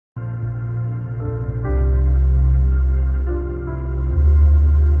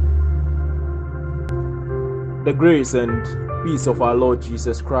The grace and peace of our Lord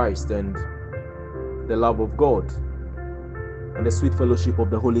Jesus Christ and the love of God and the sweet fellowship of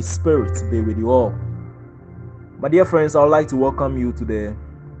the Holy Spirit be with you all. My dear friends, I would like to welcome you to the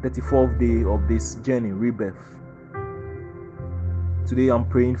 34th day of this journey, Rebirth. Today I'm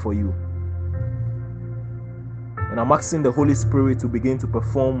praying for you. And I'm asking the Holy Spirit to begin to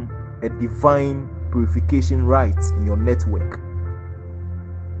perform a divine purification rite in your network.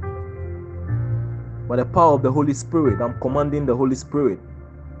 By the power of the Holy Spirit, I'm commanding the Holy Spirit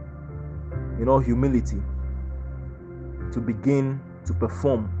in all humility to begin to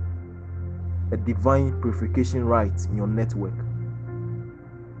perform a divine purification rite in your network.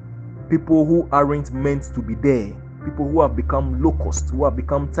 People who aren't meant to be there, people who have become locusts, who have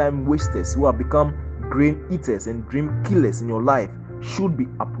become time wasters, who have become grain eaters and dream killers in your life, should be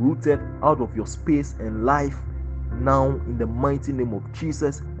uprooted out of your space and life now in the mighty name of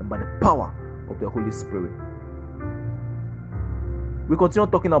Jesus and by the power of the Holy Spirit. We continue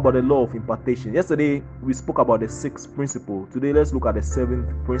talking about the law of impartation. Yesterday we spoke about the sixth principle. Today let's look at the seventh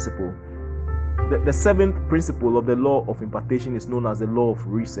principle. The seventh principle of the law of impartation is known as the law of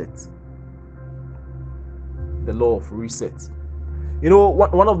reset. The law of reset. You know,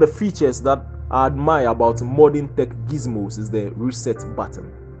 one of the features that I admire about modern tech gizmos is the reset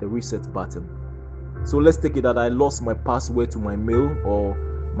button. The reset button. So let's take it that I lost my password to my mail, or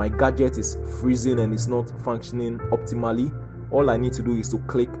my gadget is freezing and it's not functioning optimally. All I need to do is to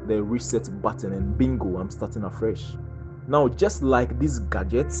click the reset button and bingo, I'm starting afresh. Now, just like these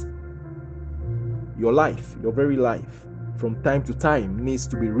gadgets, your life, your very life, from time to time needs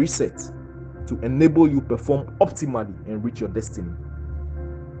to be reset to enable you perform optimally and reach your destiny.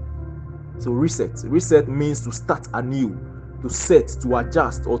 So reset means to start anew, to set, to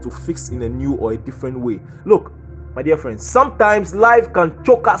adjust, or to fix in a new or a different way. Look, my dear friends, sometimes life can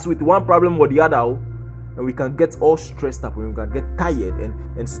choke us with one problem or the other, and we can get all stressed up, and we can get tired,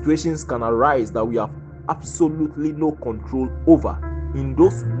 and situations can arise that we have absolutely no control over. In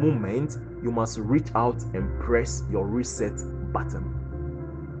those moments, you must reach out and press your reset button.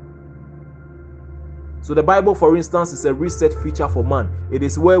 So the Bible, for instance, is a reset feature for man. It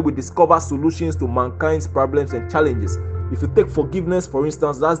is where we discover solutions to mankind's problems and challenges. If you take forgiveness, for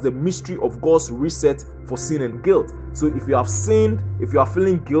instance, that's the mystery of God's reset for sin and guilt. So if you have sinned, if you are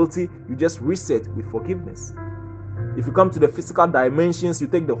feeling guilty, you just reset with forgiveness. If you come to the physical dimensions, you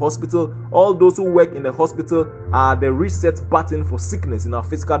take the hospital. All those who work in the hospital are the reset button for sickness in our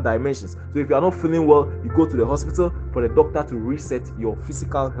physical dimensions. So if you are not feeling well, you go to the hospital for the doctor to reset your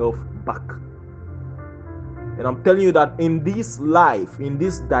physical health back. And I'm telling you that in this life, in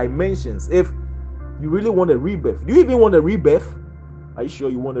these dimensions, if you really want a rebirth, do you even want a rebirth? Are you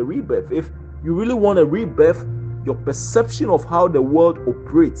sure you want a rebirth? If you really want a rebirth, your perception of how the world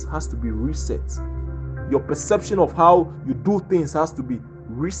operates has to be reset. Your perception of how you do things has to be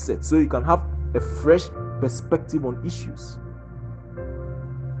reset, so you can have a fresh perspective on issues.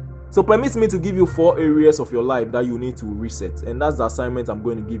 So permit me to give you 4 areas of your life that you need to reset, and that's the assignment I'm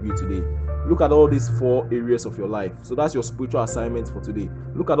going to give you today. Look at all these 4 areas of your life. So that's your spiritual assignment for today.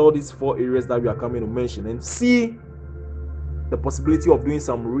 Look at all these 4 areas that we are coming to mention and see the possibility of doing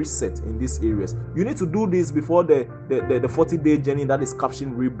some reset in these areas. You need to do this before the 40-day journey that is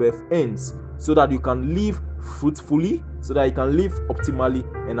captioned Rebirth ends, so that you can live fruitfully, so that you can live optimally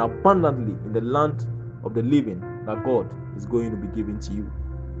and abundantly in the land of the living that God is going to be giving to you.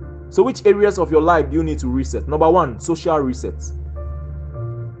 So which areas of your life do you need to reset? Number 1, social reset.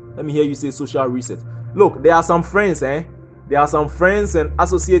 Let me hear you say social reset. Look, there are some friends, There are some friends and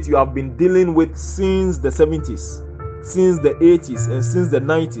associates you have been dealing with since the 70s, since the 80s, and since the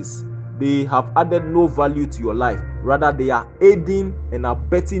 90s. They have added no value to your life. Rather, they are aiding and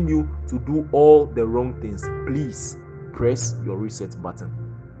abetting you to do all the wrong things. Please press your reset button.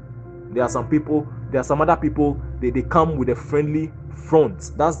 There are some other people, they come with a friendly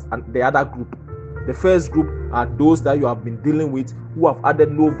front. That's the other group. The first group are those that you have been dealing with who have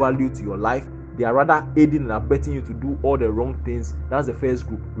added no value to your life. They are rather aiding and abetting you to do all the wrong things. That's the first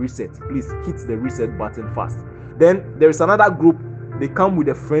group. Reset. Please hit the reset button fast. Then there is another group. They come with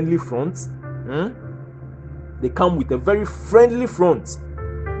a friendly front. They come with a very friendly front.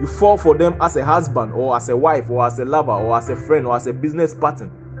 You fall for them as a husband or as a wife or as a lover or as a friend or as a business partner.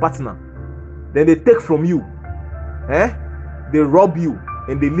 Then they take from you. They rob you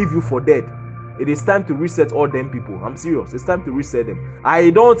and they leave you for dead. It is time to reset all them people. I'm serious. It's time to reset them.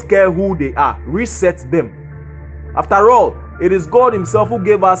 I don't care who they are. Reset them. After all, it is God himself who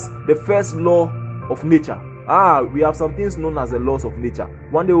gave us the first law of nature. We have some things known as the laws of nature.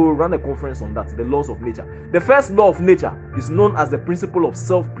 One day we will run a conference on that, the laws of nature. The first law of nature is known as the principle of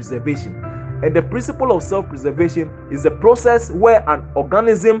self-preservation. And the principle of self-preservation is the process where an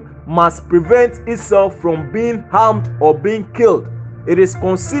organism must prevent itself from being harmed or being killed. It is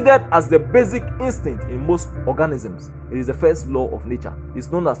considered as the basic instinct in most organisms. It is the first law of nature.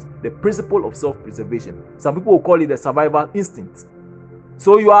 It's known as the principle of self-preservation. Some people will call it the survival instinct.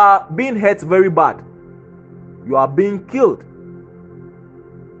 So you are being hurt very bad. You are being killed.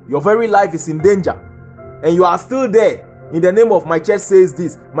 Your very life is in danger. And you are still there. In the name of my church says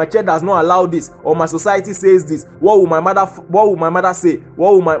this, my church does not allow this, or my society says this. What will my mother say?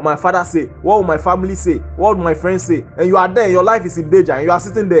 What will my father say? What will my family say? What will my friends say? And you are there, your life is in danger, and you are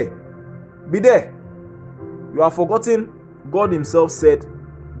sitting there. Be there. You are forgotten. God himself said,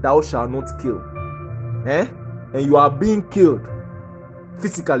 thou shalt not kill. And you are being killed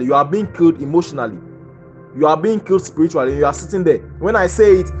physically, you are being killed emotionally. You are being killed spiritually, and you are sitting there. When I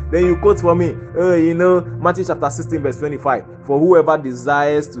say it, then you quote for me, Matthew chapter 16 verse 25. For whoever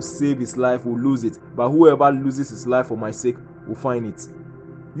desires to save his life will lose it, but whoever loses his life for my sake will find it.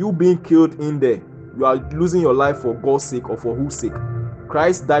 You being killed in there, you are losing your life for God's sake or for whose sake?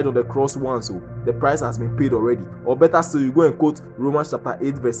 Christ died on the cross once, so the price has been paid already. Or better still, you go and quote Romans chapter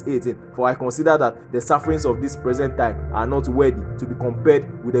 8 verse 18. For I consider that the sufferings of this present time are not worthy to be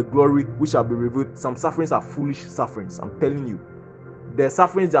compared with the glory which shall be revealed. Some sufferings are foolish sufferings, I'm telling you. The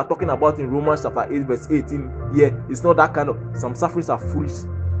sufferings they are talking about in Romans chapter 8 verse 18 here, it's not that kind of, some sufferings are foolish.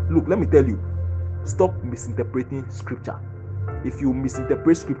 Look, let me tell you, stop misinterpreting scripture. If you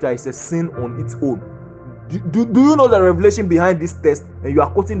misinterpret scripture, it's a sin on its own. Do you know the revelation behind this text, and you are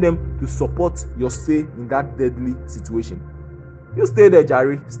quoting them to support your stay in that deadly situation? You stay there,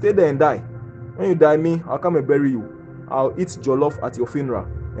 Jerry. Stay there and die. When you die, I'll come and bury you. I'll eat jollof at your funeral.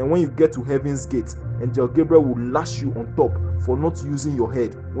 And when you get to heaven's gate, Angel Gabriel will lash you on top for not using your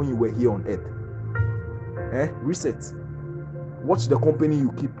head when you were here on earth. Reset. Watch the company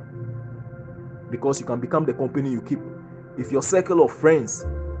you keep, because you can become the company you keep. If your circle of friends,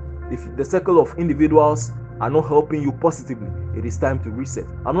 if the circle of individuals are not helping you positively, it is time to reset.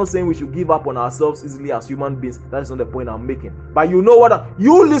 I'm not saying we should give up on ourselves easily as human beings. That is not the point I'm making. But you know what?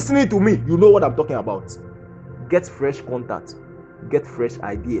 You listening to me, you know what I'm talking about. Get fresh contact. Get fresh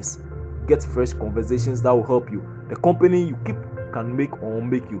ideas. Get fresh conversations that will help you. The company you keep can make or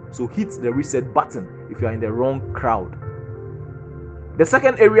unmake you. So hit the reset button if you are in the wrong crowd. The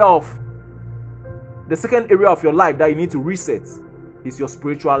second area of your life that you need to reset is your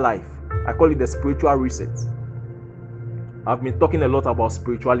spiritual life. I call it the spiritual reset. I've been talking a lot about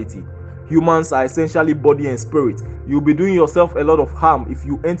spirituality. Humans are essentially body and spirit. You'll be doing yourself a lot of harm if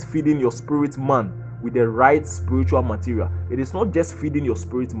you ain't feeding your spirit man with the right spiritual material. It is not just feeding your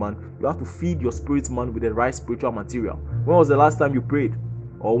spirit man, you have to feed your spirit man with the right spiritual material. When was the last time you prayed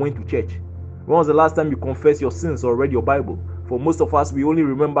or went to church? When was the last time you confessed your sins or read your Bible? For most of us, we only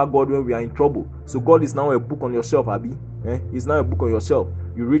remember God when we are in trouble. So God is now a book on your shelf, Abi. He's now a book on your shelf.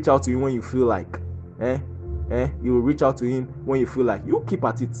 You reach out to him when you feel like. You will reach out to him when you feel like. You keep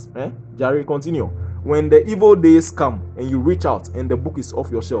at it. Jerry, continue. When the evil days come and you reach out and the book is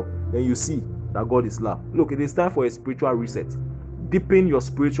off your shelf, then you see that God is love. Look, it is time for a spiritual reset. Deepen your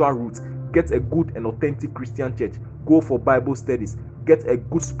spiritual roots. Get a good and authentic Christian church. Go for Bible studies. Get a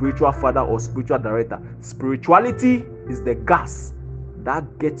good spiritual father or spiritual director. Spirituality is the gas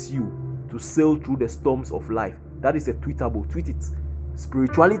that gets you to sail through the storms of life. That is a tweetable. Tweet it.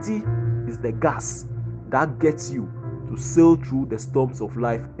 Spirituality is the gas that gets you to sail through the storms of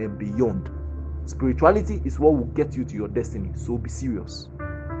life and beyond. Spirituality is what will get you to your destiny. So be serious.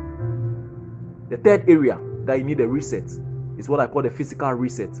 The third area that you need a reset is what I call the physical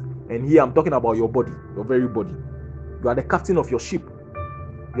reset. And here I'm talking about your body, your very body. You are the captain of your ship.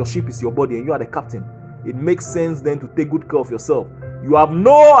 Your ship is your body and you are the captain. It makes sense then to take good care of yourself. You have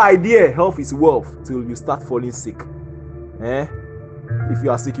no idea health is wealth till you start falling sick. If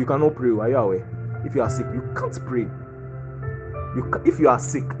you are sick, you cannot pray. Are you aware? If you are sick, you can't pray. If you are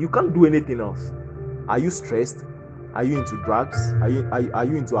sick, you can't do anything else. Are you stressed? Are you into drugs? Are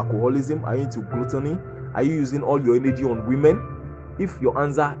you into alcoholism? Are you into gluttony? Are you using all your energy on women? If your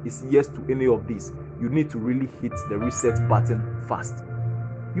answer is yes to any of these, you need to really hit the reset button fast.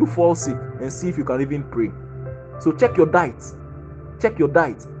 You fall sick and see if you can even pray. So check your diet. Check your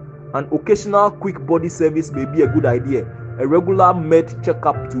diet. An occasional quick body service may be a good idea. A regular med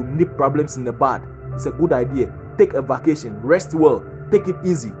checkup to nip problems in the bud is a good idea. Take a vacation, rest well, take it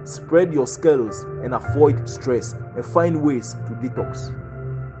easy, spread your skills and avoid stress and find ways to detox.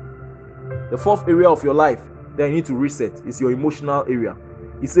 The fourth area of your life that you need to reset is your emotional area.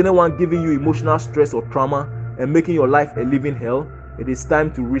 Is anyone giving you emotional stress or trauma and making your life a living hell? It is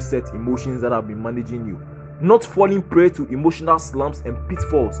time to reset emotions that have been managing you. Not falling prey to emotional slumps and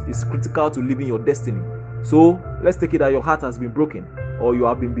pitfalls is critical to living your destiny. So let's take it that your heart has been broken, or you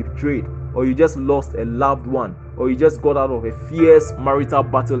have been betrayed, or you just lost a loved one, or you just got out of a fierce marital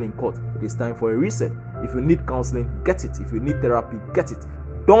battle in court. It is time for a reset. If you need counseling, get it. If you need therapy, get it.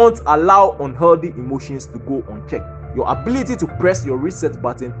 Don't allow unhealthy emotions to go unchecked. Your ability to press your reset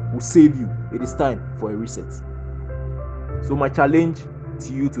button will save you. It is time for a reset. So my challenge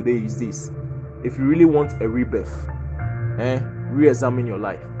to you today is this: if you really want a rebirth, re-examine your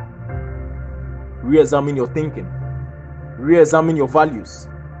life, re-examine your thinking, re-examine your values,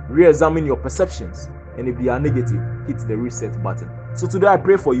 re-examine your perceptions, and if they are negative, hit the reset button. So today I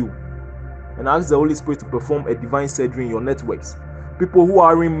pray for you and ask the Holy Spirit to perform a divine surgery in your networks. People who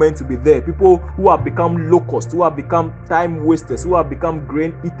aren't meant to be there, people who have become locusts, who have become time wasters, who have become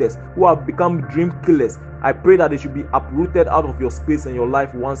grain eaters, who have become dream killers, I pray that they should be uprooted out of your space and your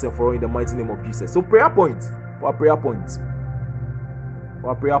life once and for all in the mighty name of Jesus. So prayer point, for our prayer point, for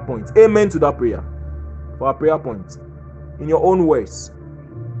our prayer point. Amen to that prayer. For our prayer point, in your own words,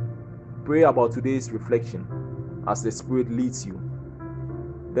 pray about today's reflection as the Spirit leads you.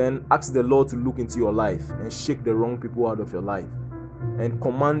 Then ask the Lord to look into your life and shake the wrong people out of your life, and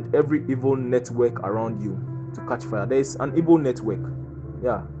command every evil network around you to catch fire. There is an evil network.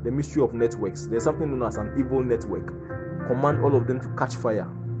 Yeah, the mystery of networks. There's something known as an evil network. Command all of them to catch fire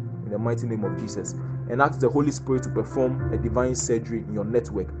in the mighty name of Jesus. And ask the Holy Spirit to perform a divine surgery in your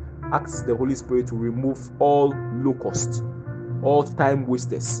network. Ask the Holy Spirit to remove all locusts, all time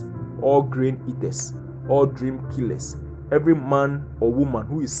wasters, all grain eaters, all dream killers, every man or woman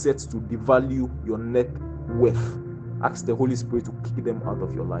who is set to devalue your net worth. Ask the Holy Spirit to kick them out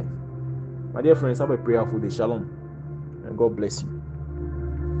of your life. My dear friends, have a prayerful day. Shalom, and God bless you.